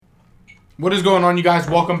What is going on, you guys?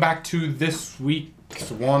 Welcome back to this week's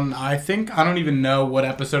one. I don't even know what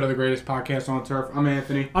episode of the greatest podcast on turf. I'm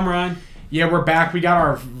Anthony. I'm Ryan. Yeah, we're back. We got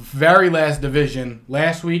our very last division.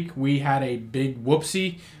 Last week, we had a big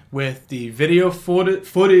whoopsie with the video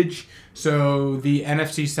footage, so the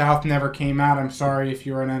NFC South never came out. I'm sorry if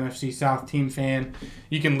you're an NFC South team fan.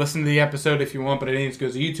 You can listen to the episode if you want, but it ain't as good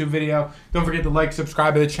as a YouTube video. Don't forget to like,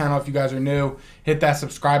 subscribe to the channel if you guys are new. Hit that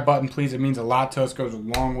subscribe button, please. It means a lot to us. It goes a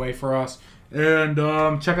long way for us. And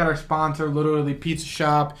check out our sponsor, Literally Pizza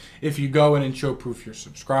Shop. If you go in and show proof you're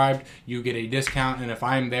subscribed, you get a discount. And if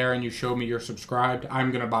I'm there and you show me you're subscribed,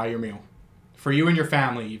 I'm going to buy your meal. For you and your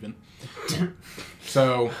family, even.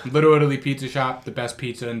 So, Literally Pizza Shop, the best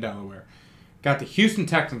pizza in Delaware. Got the Houston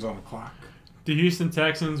Texans on the clock. The Houston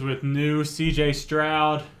Texans with new C.J.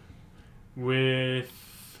 Stroud, I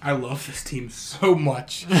love this team so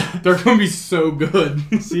much. They're going to be so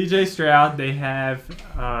good. C.J. Stroud, they have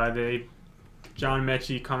John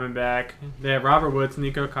Mechie coming back. They have Robert Woods,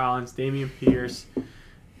 Nico Collins, Damian Pierce.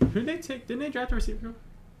 Who did they take? Didn't they draft a receiver?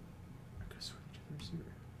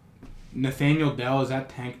 Nathaniel Dell, is that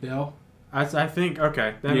Tank Dell? I think,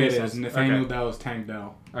 okay. That yeah, makes it sense. is. Nathaniel Dell is Tank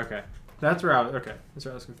Dell. Okay. That's where I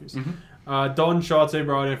was confused. Mm-hmm. Dalton Schultz they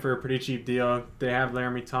brought in for a pretty cheap deal. They have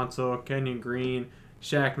Laramie Tunsil, Kenyon Green,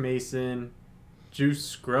 Shaq Mason, Juice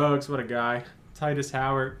Scruggs, what a guy, Titus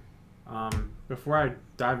Howard. Before I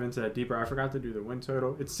dive into that deeper, I forgot to do the win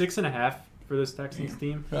total. It's 6.5 for this Texans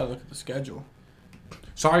team. Gotta look at the schedule.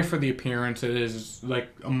 Sorry for the appearance. It is like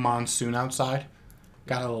a monsoon outside.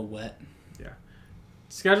 Got a little wet. Yeah.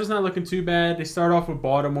 Schedule's not looking too bad. They start off with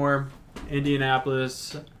Baltimore,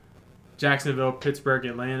 Indianapolis, Jacksonville, Pittsburgh,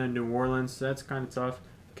 Atlanta, New Orleans. That's kind of tough.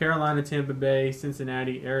 Carolina, Tampa Bay,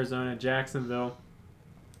 Cincinnati, Arizona, Jacksonville,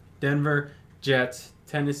 Denver, Jets,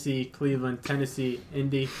 Tennessee, Cleveland, Tennessee,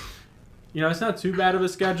 Indy. You know, it's not too bad of a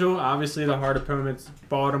schedule. Obviously, the hard opponents,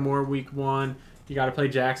 Baltimore, week 1. You got to play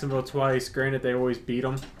Jacksonville twice. Granted, they always beat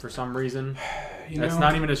them for some reason. That's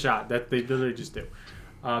not even a shot. That they literally just do.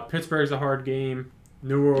 Pittsburgh's a hard game.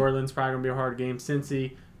 New Orleans probably going to be a hard game.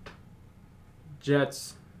 Cincy,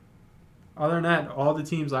 Jets. Other than that, all the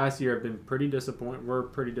teams last year have been pretty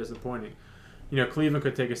disappointing. You know, Cleveland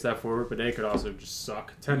could take a step forward, but they could also just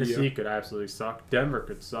suck. Tennessee could absolutely suck. Denver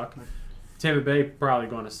could suck. Tampa Bay probably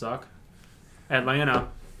going to suck. Atlanta.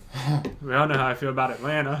 We all know how I feel about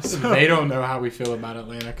Atlanta. So. They don't know how we feel about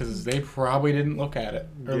Atlanta because they probably didn't look at it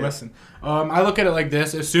or listen. I look at it like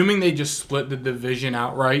this. Assuming they just split the division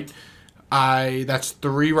outright, that's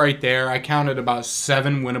 3 right there. I counted about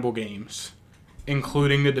 7 winnable games,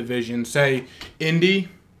 including the division. Say Indy,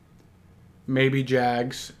 maybe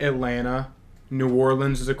Jags, Atlanta, New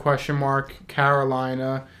Orleans is a question mark,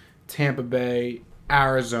 Carolina, Tampa Bay,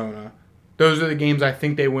 Arizona. Those are the games I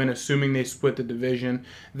think they win, assuming they split the division.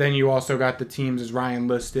 Then you also got the teams, as Ryan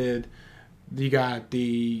listed. You got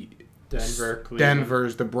the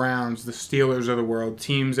Denvers, the Browns, the Steelers of the world.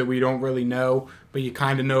 Teams that we don't really know, but you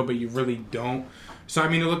kind of know, but you really don't. So, I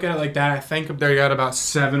mean, to look at it like that, I think they got about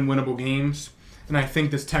 7 winnable games. And I think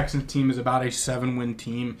this Texans team is about a 7-win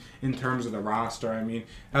team in terms of the roster. I mean,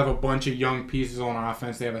 they have a bunch of young pieces on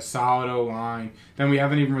offense. They have a solid O-line. Then we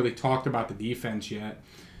haven't even really talked about the defense yet.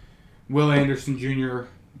 Will Anderson Jr.,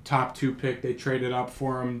 top 2 pick. They traded up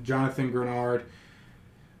for him. Jonathan Grenard,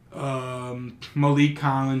 Malik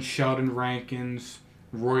Collins, Sheldon Rankins,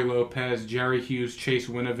 Roy Lopez, Jerry Hughes, Chase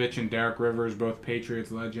Winovich, and Derek Rivers, both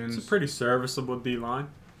Patriots legends. It's a pretty serviceable D-line.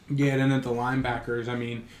 Yeah, then at the linebackers, I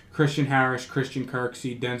mean, Christian Harris, Christian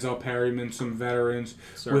Kirksey, Denzel Perryman, some veterans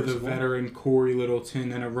with a veteran Corey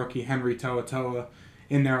Littleton and a rookie Henry Toa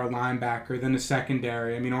in there, a linebacker. Then the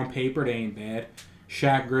secondary, I mean, on paper, they ain't bad.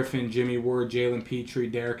 Shaq Griffin, Jimmy Ward, Jalen Petrie,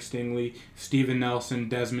 Derek Stingley, Steven Nelson,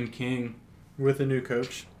 Desmond King. With a new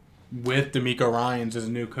coach. With D'Amico Ryans as a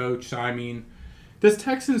new coach. So, I mean, this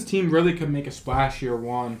Texans team really could make a splash year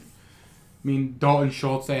 1. I mean, Dalton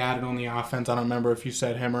Schultz they added on the offense. I don't remember if you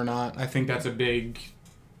said him or not. I think that's a big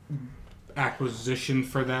acquisition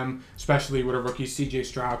for them, especially with a rookie C.J.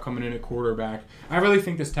 Stroud coming in at quarterback. I really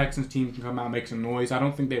think this Texans team can come out and make some noise. I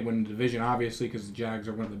don't think they win the division, obviously, because the Jags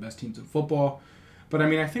are one of the best teams in football. But, I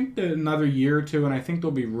mean, I think that another year or two, and I think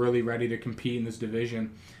they'll be really ready to compete in this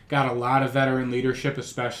division. Got a lot of veteran leadership,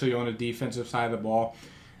 especially on the defensive side of the ball.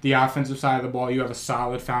 The offensive side of the ball, you have a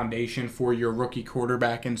solid foundation for your rookie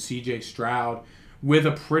quarterback in C.J. Stroud with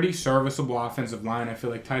a pretty serviceable offensive line. I feel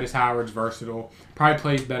like Titus Howard's versatile. Probably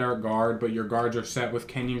plays better at guard, but your guards are set with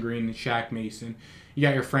Kenyon Green and Shaq Mason. You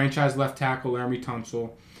got your franchise left tackle, Laramie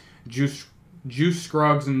Tunsil. Juice Juice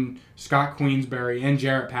Scruggs and Scott Queensberry and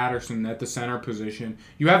Jarrett Patterson at the center position.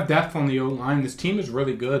 You have depth on the O-line. This team is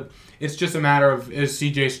really good. It's just a matter of, is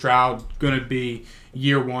C.J. Stroud going to be,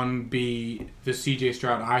 year one, be the C.J.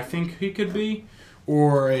 Stroud I think he could be,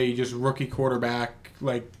 or a just rookie quarterback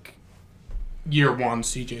like year one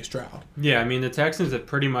C.J. Stroud? Yeah, I mean, the Texans have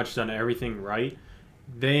pretty much done everything right.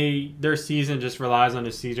 Their season just relies on,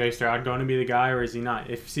 is C.J. Stroud going to be the guy, or is he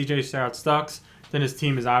not? If C.J. Stroud sucks, then his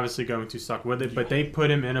team is obviously going to suck with it. But they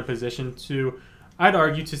put him in a position to, I'd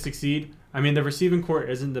argue, to succeed. I mean, the receiving core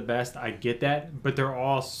isn't the best. I get that. But they're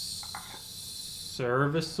all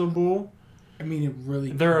serviceable. I mean, it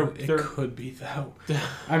really could be, though.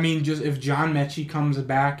 I mean, just if John Mechie comes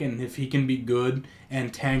back and if he can be good,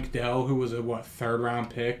 and Tank Dell, who was a, third-round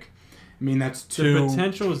pick, I mean, that's two. The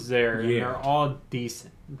potential is there, and they're all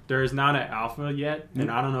decent. There's not an alpha yet,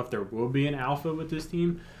 and I don't know if there will be an alpha with this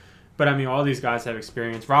team. But, I mean, all these guys have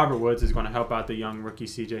experience. Robert Woods is going to help out the young rookie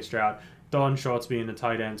C.J. Stroud. Dalton Schultz being the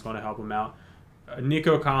tight end is going to help him out.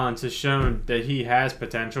 Nico Collins has shown that he has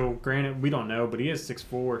potential. Granted, we don't know, but he is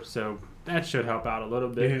 6'4", so that should help out a little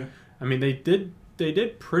bit. Yeah. I mean, they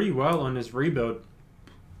did pretty well on this rebuild.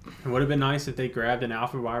 It would have been nice if they grabbed an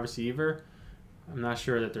alpha wide receiver. I'm not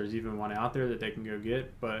sure that there's even one out there that they can go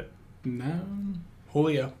get, but... No.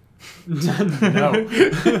 Julio. No.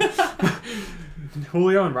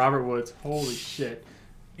 Julio and Robert Woods. Holy shit.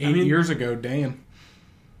 8 years ago, damn.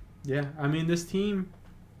 Yeah, I mean, this team,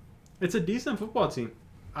 it's a decent football team.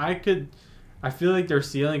 I feel like their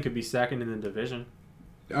ceiling could be second in the division.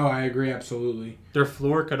 Oh, I agree, absolutely. Their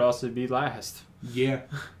floor could also be last. Yeah.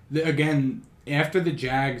 Again, after the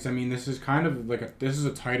Jags, I mean, this is kind of like this is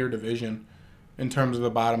a tighter division in terms of the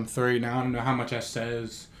bottom three. Now, I don't know how much that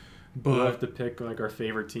says, but... We'll have to pick, like, our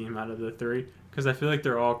favorite team out of the three. Because I feel like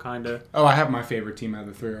they're all kind of... Oh, I have my favorite team out of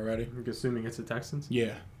the three already. I'm assuming it's the Texans?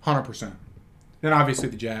 Yeah, 100%. Then obviously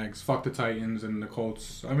the Jags. Fuck the Titans and the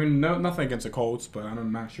Colts. I mean, nothing against the Colts, but I'm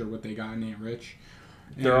not sure what they got in Nate Rich.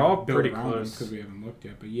 They're all pretty close. Because we haven't looked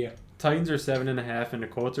yet, but yeah. Titans are 7.5 and the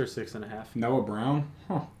Colts are 6.5. Noah Brown?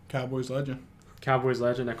 Huh. Cowboys legend. Cowboys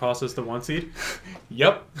legend that cost us the 1 seed?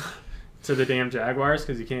 Yep. To the damn Jaguars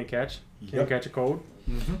because you can't catch. Can't catch a cold.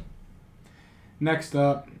 Mm-hmm. Next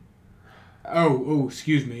up... Oh,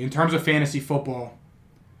 excuse me. In terms of fantasy football,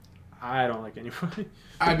 I don't like anybody.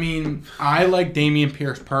 I mean, I like Dameon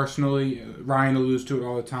Pierce personally. Ryan alludes to it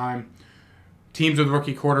all the time. Teams with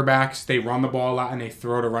rookie quarterbacks, they run the ball a lot and they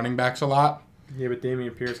throw to running backs a lot. Yeah, but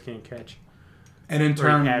Dameon Pierce can't catch. And in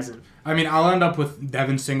turn, hasn't. I mean, I'll end up with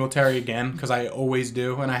Devin Singletary again because I always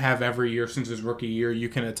do, and I have every year since his rookie year. You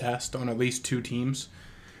can attest on at least 2 teams.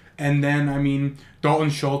 And then, I mean, Dalton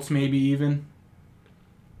Schultz maybe even.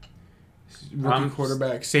 Rookie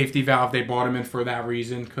quarterback, safety valve. They bought him in for that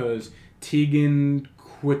reason because Tegan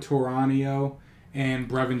Quitoranio and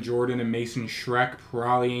Brevin Jordan and Mason Schreck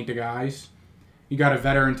probably ain't the guys. You got a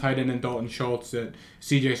veteran tight end in Dalton Schultz that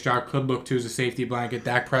C.J. Stroud could look to as a safety blanket.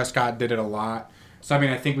 Dak Prescott did it a lot. So, I mean,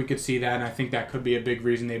 I think we could see that, and I think that could be a big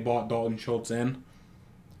reason they bought Dalton Schultz in.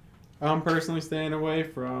 I'm personally staying away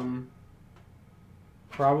from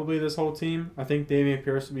probably this whole team. I think Dameon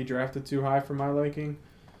Pierce will be drafted too high for my liking.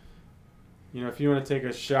 You know, if you want to take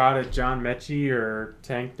a shot at John Mechie or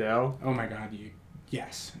Tank Dell. Oh, my God.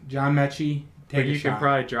 Yes. John Mechie, take a shot. You can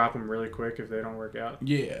probably drop them really quick if they don't work out.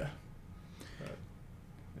 Yeah.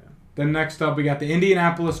 Then next up, we got the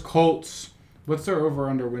Indianapolis Colts. What's their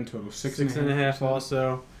over-under win total? 6.5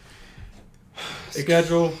 also.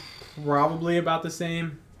 Schedule, probably about the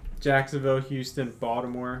same. Jacksonville, Houston,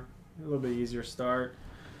 Baltimore. A little bit easier start.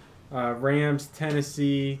 Rams,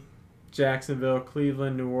 Tennessee, Jacksonville,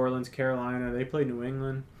 Cleveland, New Orleans, Carolina. They play New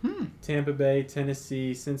England. Tampa Bay,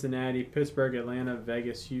 Tennessee, Cincinnati, Pittsburgh, Atlanta,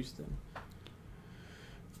 Vegas, Houston.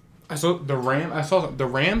 I saw the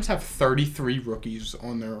Rams have 33 rookies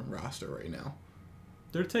on their roster right now.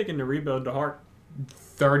 They're taking the rebuild to heart.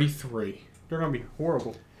 33. They're going to be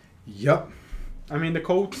horrible. Yep. I mean, the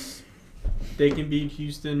Colts, they can beat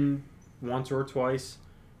Houston once or twice.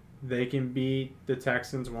 They can beat the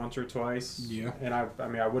Texans once or twice. Yeah. And I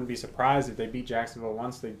mean, I wouldn't be surprised if they beat Jacksonville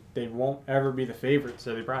once. They won't ever be the favorite,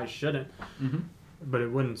 so they probably shouldn't. Mm-hmm. But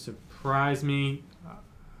it wouldn't surprise me.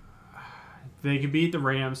 They could beat the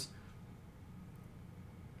Rams,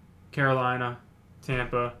 Carolina,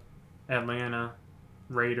 Tampa, Atlanta,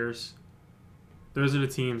 Raiders. Those are the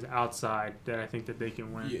teams outside that I think that they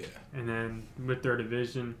can win. Yeah. And then with their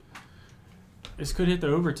division, this could hit the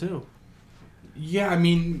over too. Yeah, I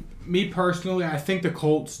mean, me personally, I think the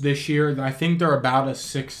Colts this year, I think they're about a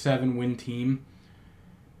 6-7 win team,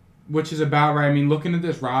 which is about right. I mean, looking at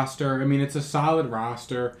this roster, I mean, it's a solid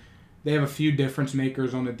roster. They have a few difference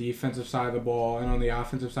makers on the defensive side of the ball, and on the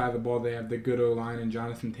offensive side of the ball, they have the good O-line and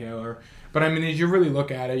Jonathan Taylor. But, I mean, as you really look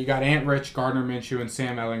at it, you got Ant Rich, Gardner Minshew, and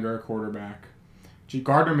Sam Ehlinger at quarterback.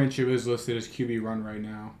 Gardner Minshew is listed as QB run right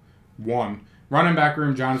now. 1. Running back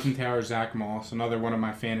room, Jonathan Taylor, Zach Moss, another one of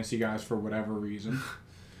my fantasy guys for whatever reason.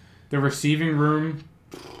 The receiving room,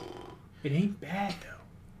 It ain't bad, though.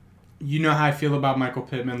 you know how I feel about Michael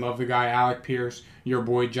Pittman. Love the guy. Alec Pierce, your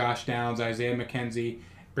boy Josh Downs, Isaiah McKenzie,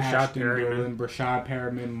 Brashad Perriman. Brashad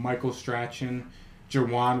Perriman, Michael Strachan,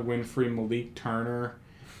 Jawan Winfrey, Malik Turner.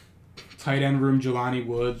 Tight end room, Jelani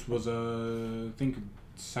Woods was I think,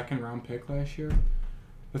 second round pick last year.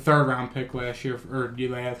 The third round pick last year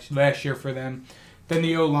for them. Then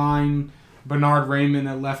the O-line, Bernard Raymond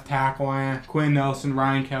at left tackle, Quinn Nelson,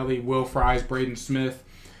 Ryan Kelly, Will Fries, Braden Smith.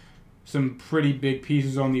 Some pretty big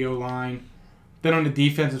pieces on the O-line. Then on the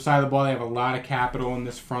defensive side of the ball, they have a lot of capital in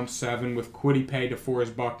this front seven with Kwity Paye,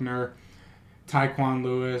 DeForest Buckner, Tyquan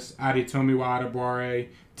Lewis, Adetomiwa Adebawore,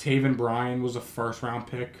 Taven Bryan was a first-round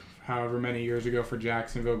pick however many years ago for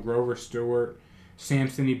Jacksonville, Grover Stewart,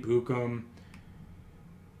 Samson Ebukam,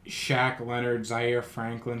 Shaq Leonard, Zaire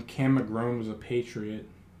Franklin, Cam McGrone was a Patriot.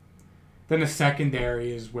 Then the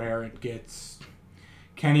secondary is where it gets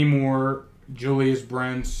Kenny Moore, Julius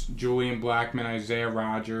Brents, Julian Blackman, Isaiah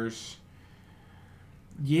Rodgers.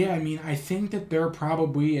 Yeah, I mean, I think that they're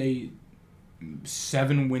probably a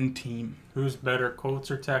 7-win team. Who's better,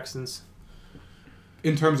 Colts or Texans?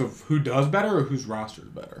 In terms of who does better or whose roster is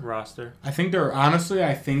better? Roster. I think they're, honestly,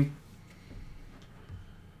 I think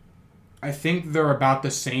they're about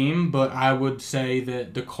the same, but I would say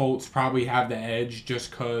that the Colts probably have the edge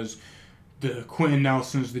just because the Quentin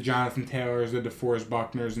Nelsons, the Jonathan Taylors, the DeForest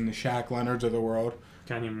Buckners, and the Shaq Leonards of the world.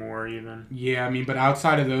 Kenny Moore, even. Yeah, I mean, but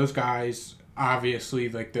outside of those guys, obviously,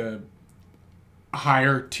 like the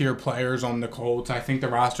higher tier players on the Colts, I think the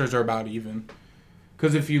rosters are about even.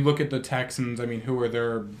 Because if you look at the Texans, I mean, who are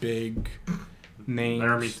their big names?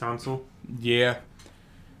 Laramie Tunsil. Yeah.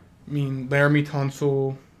 I mean, Laramie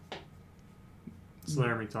Tunsil. It's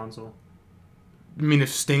Laramie Tunsil. I mean, if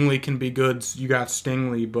Stingley can be good, you got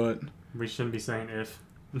Stingley, but... We shouldn't be saying if.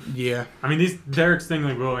 Yeah. I mean, these Derek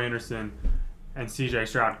Stingley, Will Anderson, and C.J.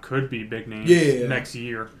 Stroud could be big names next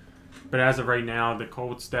year. But as of right now, the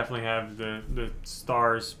Colts definitely have the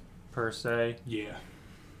stars, per se. Yeah.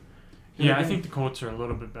 Yeah, I think the Colts are a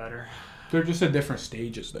little bit better. They're just at different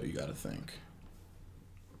stages, though, you got to think.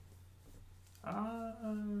 I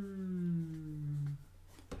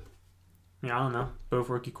don't know. Both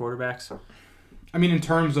rookie quarterbacks. I mean, in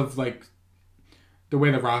terms of, like, the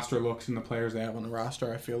way the roster looks and the players they have on the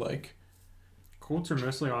roster, I feel like. Colts are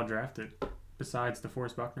mostly all drafted, besides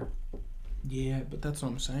DeForest Buckner. Yeah, but that's what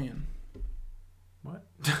I'm saying. What?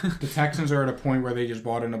 The Texans are at a point where they just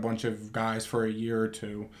bought in a bunch of guys for a year or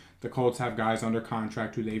two. The Colts have guys under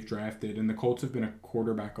contract who they've drafted, and the Colts have been a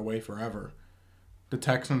quarterback away forever. The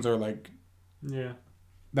Texans are like... Yeah.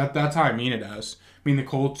 That's how I mean it as. I mean, the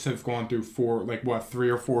Colts have gone through 3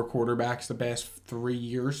 or 4 quarterbacks the past 3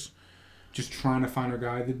 years, just trying to find a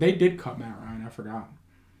guy. They did cut Matt Ryan, I forgot.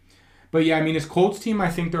 But yeah, I mean, this Colts team,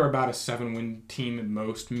 I think they're about a 7-win team at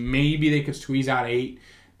most. Maybe they could squeeze out 8.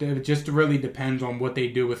 It just really depends on what they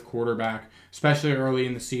do with quarterback, especially early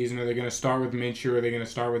in the season. Are they going to start with Minshew or are they going to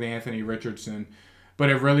start with Anthony Richardson? But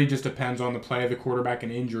it really just depends on the play of the quarterback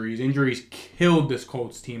and injuries. Injuries killed this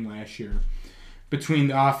Colts team last year. Between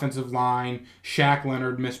the offensive line, Shaq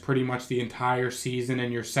Leonard missed pretty much the entire season,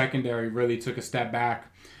 and your secondary really took a step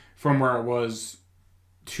back from where it was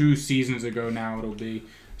 2 seasons ago now it'll be.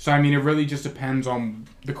 So, I mean, it really just depends on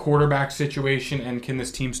the quarterback situation and can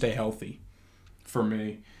this team stay healthy for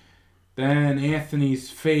me. Then Anthony's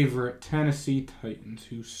favorite, Tennessee Titans,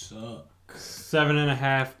 who suck.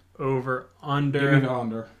 7.5 over under. Give me the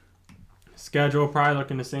under. Schedule probably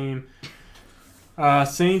looking the same.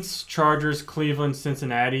 Saints, Chargers, Cleveland,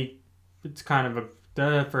 Cincinnati. It's kind of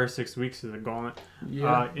the first 6 weeks is a gauntlet.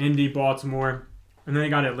 Yeah. Indy, Baltimore. And then they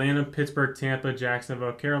got Atlanta, Pittsburgh, Tampa,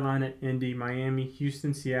 Jacksonville, Carolina, Indy, Miami,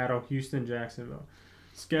 Houston, Seattle, Houston, Jacksonville.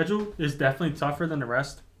 Schedule is definitely tougher than the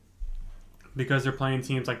rest because they're playing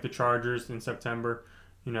teams like the Chargers in September.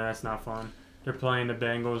 You know, that's not fun. They're playing the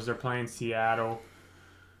Bengals. They're playing Seattle.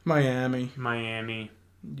 Miami.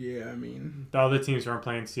 Yeah, I mean... The other teams aren't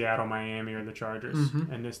playing Seattle, Miami, or the Chargers.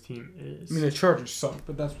 Mm-hmm. And this team is... I mean, the Chargers suck,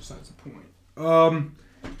 but that's besides the point.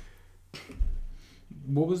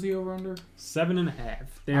 What was the over-under? 7.5.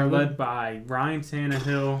 They are led by Ryan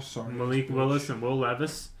Tannehill, Malik Willis, and Will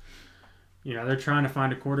Levis. You know, they're trying to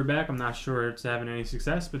find a quarterback. I'm not sure it's having any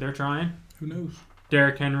success, but they're trying. Who knows?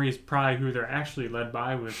 Derrick Henry is probably who they're actually led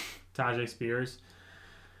by with Tajay Spears.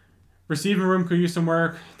 Receiving room could use some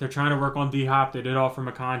work. They're trying to work on D-Hop. They did offer him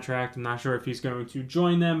a contract. I'm not sure if he's going to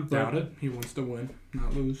join them. Doubt it. He wants to win,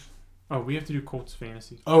 not lose. Oh, we have to do Colts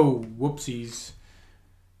fantasy. Oh, whoopsies.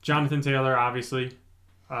 Jonathan Taylor, obviously.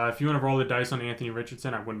 If you want to roll the dice on Anthony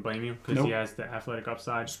Richardson, I wouldn't blame you because Nope. he has the athletic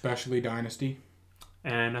upside. Especially Dynasty.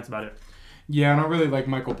 And that's about it. Yeah, I don't really like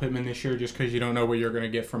Michael Pittman this year just because you don't know what you're going to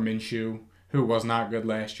get from Minshew, who was not good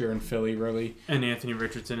last year in Philly, really. And Anthony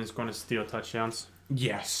Richardson is going to steal touchdowns.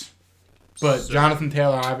 Yes. But Jonathan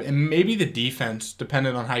Taylor, and maybe the defense,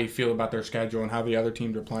 depending on how you feel about their schedule and how the other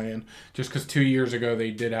teams are playing. Just because 2 years ago they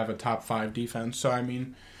did have a top 5 defense. So, I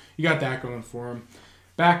mean, you got that going for them.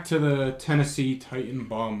 Back to the Tennessee Titan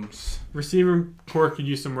bums. Receiver core could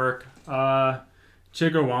use some work.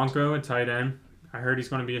 Chigo Wonko at tight end. I heard he's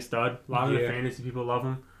going to be a stud. A lot of the fantasy people love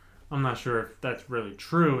him. I'm not sure if that's really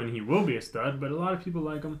true and he will be a stud, but a lot of people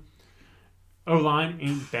like him. O-line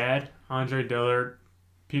ain't bad. Andre Dillard,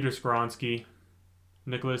 Peter Skoronsky,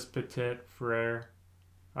 Nicholas Petit-Frere,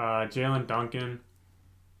 Jalen Duncan,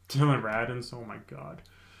 Dylan Radins. Oh, my God.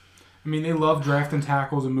 I mean, they love drafting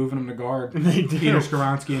tackles and moving them to guard. They do. Peter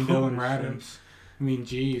Skoronsky and Dylan Radins. I mean,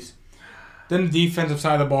 geez. Then the defensive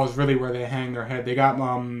side of the ball is really where they hang their head. They got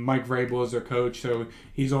Mike Vrabel as their coach, so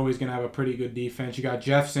he's always going to have a pretty good defense. You got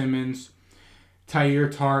Jeff Simmons, Tyre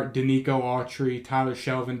Tart, Danico Autry, Tyler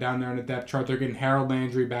Shelvin down there on the depth chart. They're getting Harold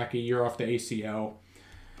Landry back a year off the ACL.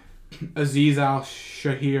 Aziz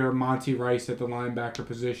Al-Shahir, Monty Rice at the linebacker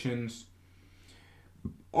positions.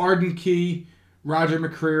 Arden Key, Roger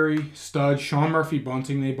McCreary, stud. Sean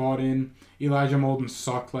Murphy-Bunting they bought in. Elijah Molden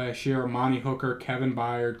sucked last year. Amani Hooker, Kevin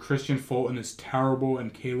Byard, Christian Fulton is terrible,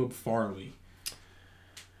 and Caleb Farley.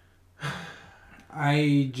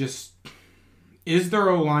 Is their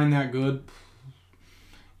O-line that good?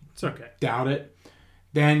 It's okay. Doubt it.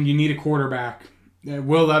 Then you need a quarterback.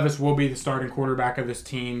 Will Levis will be the starting quarterback of this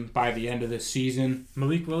team by the end of this season.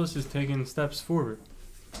 Malik Willis is taking steps forward.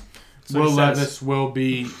 Will Levis will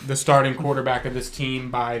be the starting quarterback of this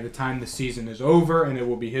team by the time the season is over, and it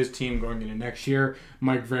will be his team going into next year.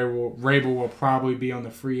 Mike Vrabel will probably be on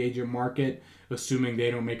the free agent market, assuming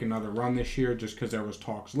they don't make another run this year, just because there was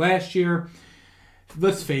talks last year.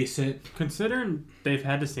 Let's face it. Considering they've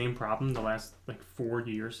had the same problem the last 4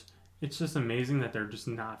 years, it's just amazing that they're just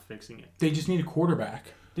not fixing it. They just need a quarterback.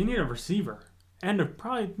 They need a receiver. And they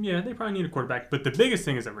probably need a quarterback. But the biggest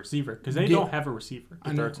thing is a receiver, because they don't have a receiver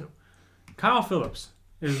to throw to. Kyle Phillips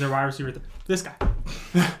is their wide receiver. This guy.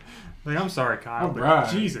 I'm sorry, Kyle, but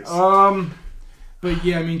Jesus. But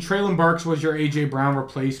yeah, I mean, Traylon Burks was your A.J. Brown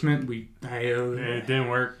replacement. It didn't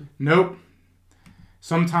work. Nope.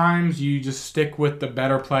 Sometimes you just stick with the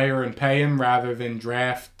better player and pay him rather than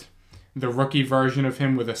draft the rookie version of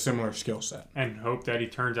him with a similar skill set. And hope that he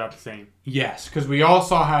turns out the same. Yes, because we all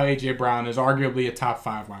saw how A.J. Brown is arguably a top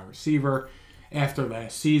 5 wide receiver after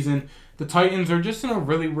last season. The Titans are just in a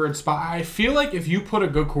really weird spot. I feel like if you put a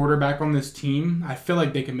good quarterback on this team, I feel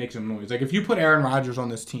like they can make some noise. Like if you put Aaron Rodgers on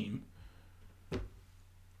this team.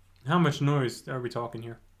 How much noise are we talking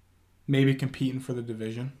here? Maybe competing for the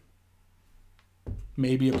division.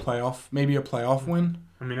 Maybe a playoff win.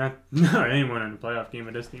 I mean, anyone in a playoff game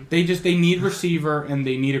with this team. They need receiver and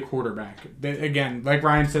they need a quarterback. Again, like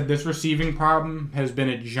Ryan said, this receiving problem has been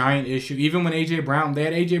a giant issue. Even when A.J. Brown, they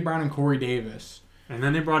had A.J. Brown and Corey Davis. And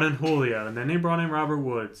then they brought in Julio, and then they brought in Robert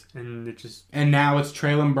Woods, and now it's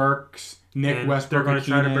Traylon Burks, Nick Westbrook. They're going to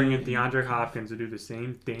try to bring in DeAndre Hopkins to do the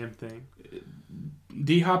same damn thing.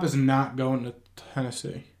 D-Hop is not going to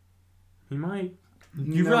Tennessee. He might.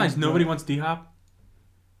 You realize nobody wants D-Hop?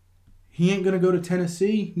 He ain't going to go to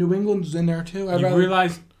Tennessee. New England's in there too. You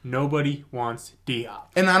realize nobody wants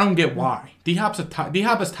D-Hop. And I don't get why. D-Hop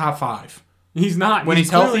is top 5. He's not. When he's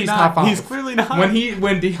healthy, he's top 5. He's clearly not. When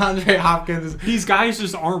DeAndre Hopkins... These guys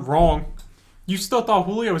just aren't wrong. You still thought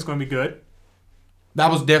Julio was going to be good.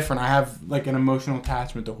 That was different. I have an emotional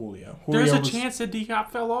attachment to Julio. There's a chance that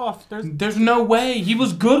D-Hop fell off. There's no way. He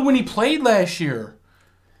was good when he played last year.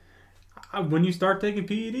 When you start taking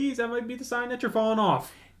PEDs, that might be the sign that you're falling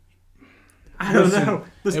off. I don't know.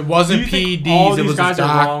 Listen, it wasn't PEDs. It was a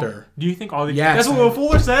doctor. Do you think all these... Yes. That's what Will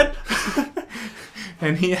Fuller said.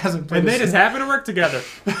 And he hasn't played. And they just happen to work together.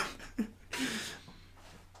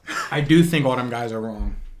 I do think all them guys are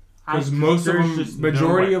wrong. Because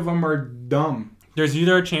majority of them are dumb. There's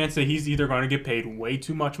either a chance that he's either going to get paid way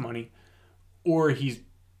too much money, or he's...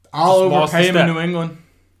 I'll overpay him in New England.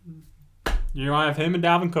 You're going to have him and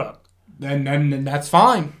Dalvin Cook. Then that's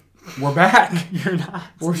fine. We're back. You're not.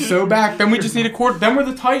 We're so back. Then we just need a quarter. Then we're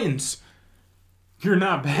the Titans. You're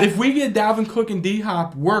not back. If we get Dalvin Cook and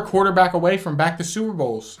D-Hop, we're a quarterback away from back to Super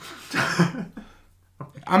Bowls.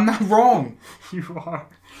 I'm not wrong. You are.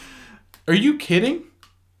 Are you kidding?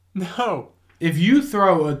 No. If you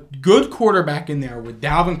throw a good quarterback in there with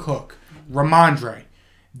Dalvin Cook, Ramondre,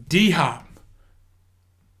 D-Hop,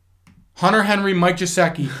 Hunter Henry, Mike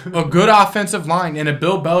Gesicki, a good offensive line, and a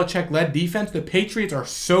Bill Belichick-led defense, the Patriots are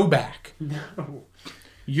so back. No.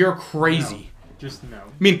 You're crazy. No. Just no.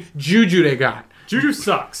 I mean, Juju they got. Juju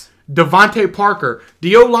sucks. Devontae Parker.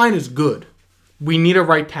 The O-line is good. We need a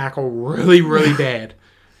right tackle really, really bad.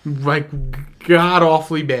 Like,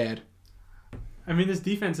 god-awfully bad. I mean, this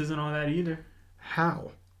defense isn't all that either.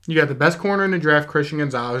 How? You got the best corner in the draft, Christian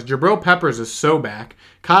Gonzalez. Jabril Peppers is so back.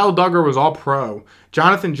 Kyle Duggar was all-pro.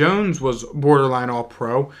 Jonathan Jones was borderline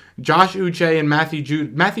all-pro. Josh Uche and Matthew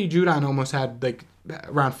Judon almost had like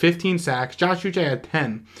around 15 sacks. Josh Uche had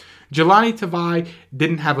 10. Jelani Tavai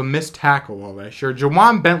didn't have a missed tackle all last year.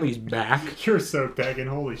 Jawan Bentley's back. You're so begging.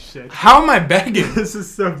 Holy shit. How am I begging? This is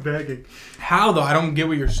so begging. How, though? I don't get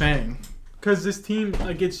what you're saying. Because this team,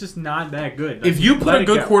 like, it's just not that good. If you put a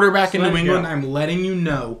good quarterback in New England, I'm letting you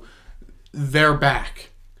know they're back.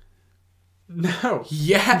 No.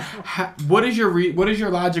 Yeah. What is your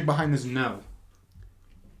logic behind this no?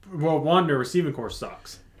 Well, one, the receiving core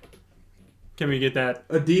sucks. Can we get that?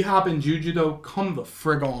 A D-Hop and Juju, though, come the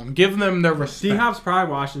frig on. Give them their respect. D-Hop's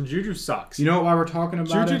probably washing. Juju sucks. You know why we're talking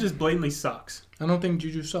about Juju it? just blatantly sucks. I don't think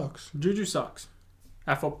Juju sucks. Juju sucks.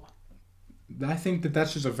 At football. I think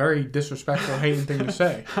that's just a very disrespectful, hating thing to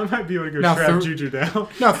say. I might be able to go Now, strap Juju down.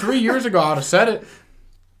 No, 3 years ago I would have said it.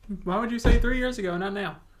 Why would you say 3 years ago, not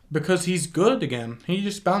now? Because he's good again. He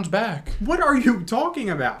just bounced back. What are you talking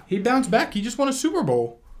about? He bounced back. He just won a Super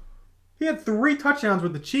Bowl. He had 3 touchdowns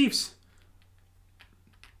with the Chiefs.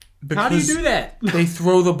 Because how do you do that? They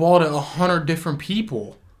throw the ball to 100 different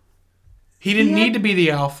people. He didn't need to be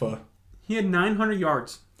the alpha. He had 900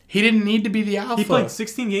 yards. He didn't need to be the alpha. He played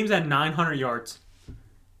 16 games at 900 yards. Do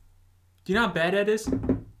you know how bad that is?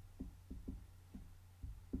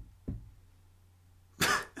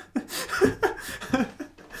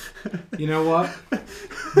 You know what?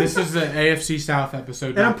 This is the AFC South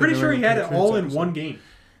episode. And I'm pretty sure he had it all in one game.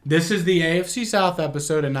 This is the AFC South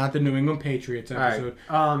episode and not the New England Patriots episode.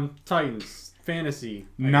 All right. Titans. Fantasy.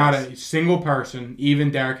 Not a single person,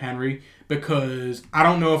 even Derrick Henry, because I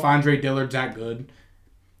don't know if Andre Dillard's that good.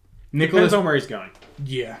 Depends on where he's going.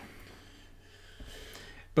 Yeah.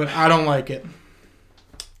 But I don't like it.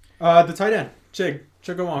 The tight end.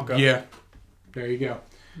 Chigawonka. Yeah. There you go.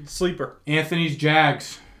 Sleeper. Anthony's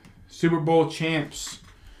Jags. Super Bowl champs.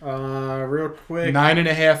 Real quick.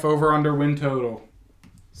 9.5 over/under win total.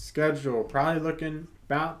 Schedule. Probably looking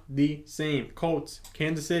about the same. Colts.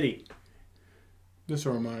 Kansas City. Just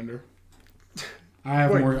a reminder. I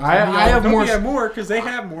have more. I have more. We have more because they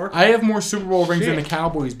have more. I have more Super Bowl rings than the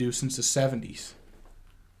Cowboys do since the 70s.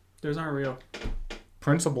 Those aren't real.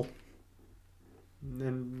 Principle.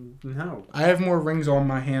 No. I have more rings on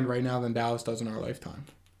my hand right now than Dallas does in our lifetime.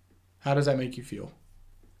 How does that make you feel?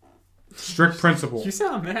 Strict principle. You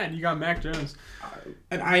sound mad. You got Mac Jones.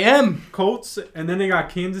 And I am. Colts, and then they got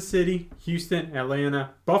Kansas City, Houston,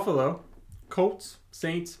 Atlanta, Buffalo, Colts,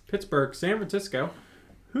 Saints, Pittsburgh, San Francisco.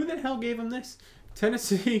 Who the hell gave them this?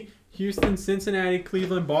 Tennessee, Houston, Cincinnati,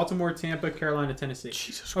 Cleveland, Baltimore, Tampa, Carolina, Tennessee.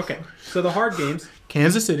 Jesus Okay, Christ. So the hard games: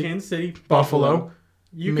 Kansas City, Buffalo.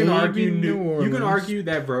 You can argue New Orleans. You can argue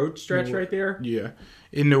that road stretch right there. Yeah,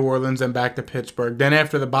 in New Orleans and back to Pittsburgh. Then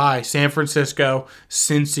after the bye, San Francisco,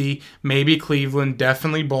 Cincy, maybe Cleveland,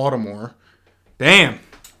 definitely Baltimore. Damn.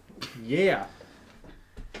 Yeah.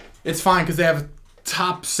 It's fine because they have a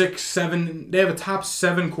top 6, 7. They have a top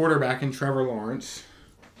 7 quarterback in Trevor Lawrence.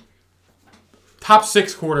 Top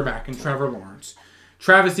 6 quarterback in Trevor Lawrence.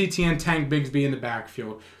 Travis Etienne, Tank Bigsby in the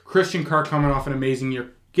backfield. Christian Kirk coming off an amazing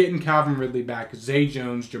year. Getting Calvin Ridley back. Zay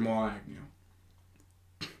Jones, Jamal Agnew.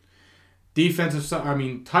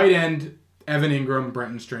 Tight end, Evan Ingram,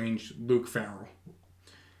 Brenton Strange, Luke Farrell.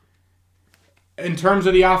 In terms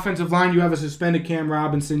of the offensive line, you have a suspended Cam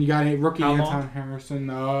Robinson. You got a rookie Anton Harrison.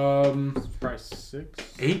 Probably 6.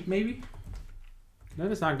 8 maybe? That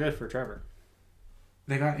is not good for Trevor.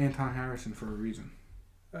 They got Anton Harrison for a reason.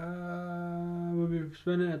 Will be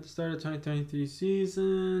suspended at the start of 2023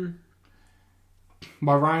 season.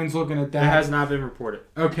 While Ryan's looking at that. That has not been reported.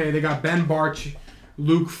 Okay, they got Ben Barch,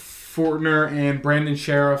 Luke Fortner, and Brandon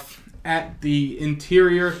Sheriff at the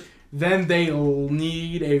interior. Then they'll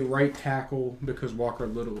need a right tackle because Walker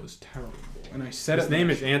Little is terrible. And I said his name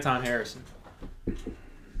is Anton Harrison.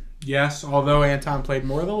 Yes, although Anton played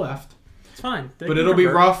more of the left. It's fine. But it'll be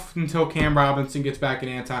rough until Cam Robinson gets back and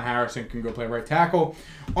Anton Harrison can go play right tackle.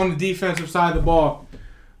 On the defensive side of the ball,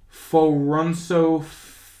 Foronso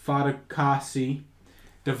Fadakasi,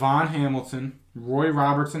 Devon Hamilton, Roy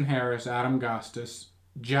Robertson Harris, Adam Gostis,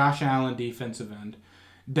 Josh Allen, defensive end.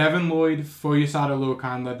 Devin Lloyd, Foyesado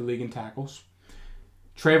Luakan led the league in tackles.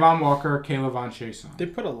 Trayvon Walker, Caleb Von Chason. They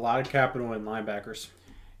put a lot of capital in linebackers.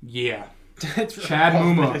 Yeah. That's Chad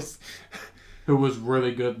Muma, who was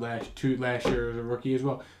really good last year as a rookie as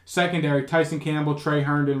well. Secondary, Tyson Campbell, Trey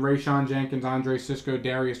Herndon, Rayshon Jenkins, Andre Sisco,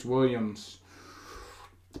 Darius Williams.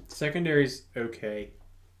 Secondary's okay.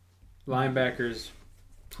 Linebackers,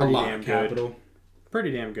 A pretty lot damn of good. capital.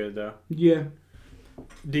 Pretty damn good, though. Yeah.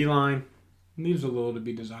 D-line. Leaves a little to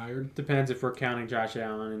be desired. Depends if we're counting Josh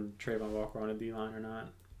Allen and Trayvon Walker on a D-line or not.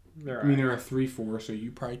 I mean, they're a 3-4, so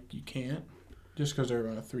you can't. Just because they're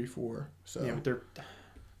on a 3-4. So. Yeah, but they're...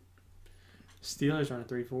 Steelers are on a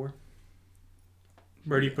 3-4.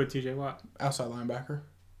 Where do you put TJ Watt? Outside linebacker.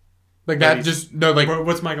 Like that just... No, like...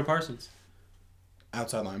 What's Micah Parsons?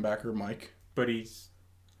 Outside linebacker, Mike. But he's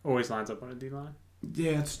always lines up on a D-line.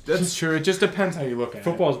 Yeah, that's true. It just depends how you look at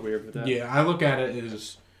Football's weird with that. it. Yeah, I look at it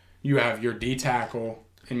as you have your D tackle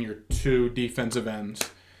and your 2 defensive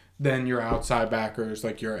ends. Then your outside backers,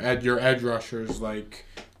 like your edge rushers, like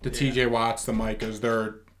the TJ Watts, the Micahs.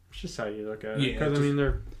 They're... It's just how you look at it. Yeah, Because, I mean,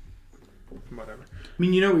 they're... Whatever. I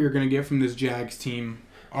mean, you know what you're going to get from this Jags team.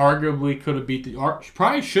 Arguably could have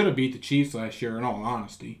probably should have beat the Chiefs last year, in all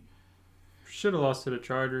honesty. Should have lost to the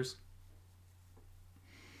Chargers.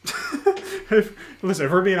 Listen,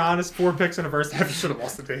 if we're being honest, 4 picks in the first half, you should have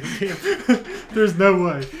lost the damn game. There's no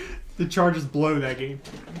way. The Chargers blow that game.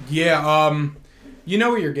 Yeah, you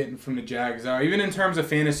know what you're getting from the Jags, though. Even in terms of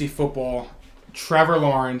fantasy football, Trevor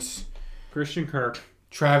Lawrence, Christian Kirk,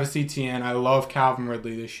 Travis Etienne. I love Calvin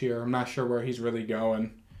Ridley this year. I'm not sure where he's really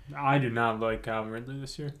going. I do not like Calvin Ridley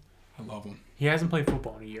this year. I love him. He hasn't played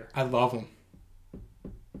football in a year. I love him.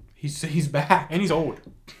 He's back. And he's old.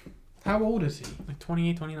 How old is he? Like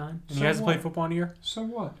 28, 29. And So he hasn't what? played football in a year? So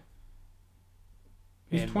what?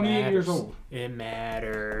 He's It 28 matters. years old. It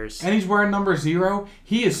matters. And he's wearing number 0.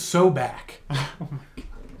 He is so back.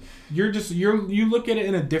 You look at it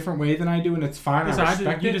in a different way than I do, and it's fine. Listen, I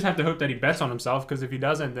respect you it. just have to hope that he bets on himself, because if he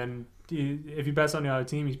doesn't, then if he bets on the other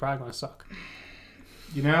team, he's probably going to suck.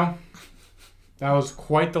 You know, that was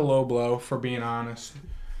quite the low blow, for being honest.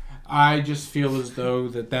 I just feel as though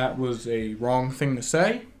that was a wrong thing to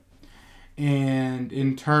say. And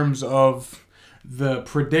in terms of the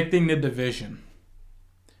predicting the division,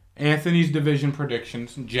 Anthony's division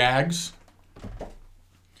predictions: Jags,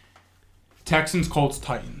 Texans, Colts,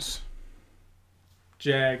 Titans.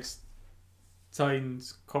 Jags,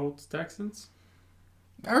 Titans, Colts, Texans?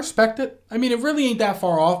 I respect it. I mean, it really ain't that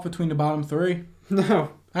far off between the bottom 3.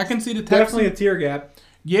 No. I can see the Texans. Definitely a tier gap.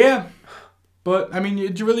 Yeah. But, I mean,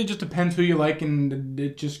 it really just depends who you like, and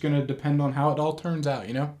it's just going to depend on how it all turns out,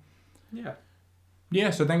 you know? Yeah. Yeah,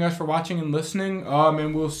 so thank you guys for watching and listening,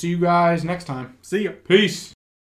 and we'll see you guys next time. See ya. Peace.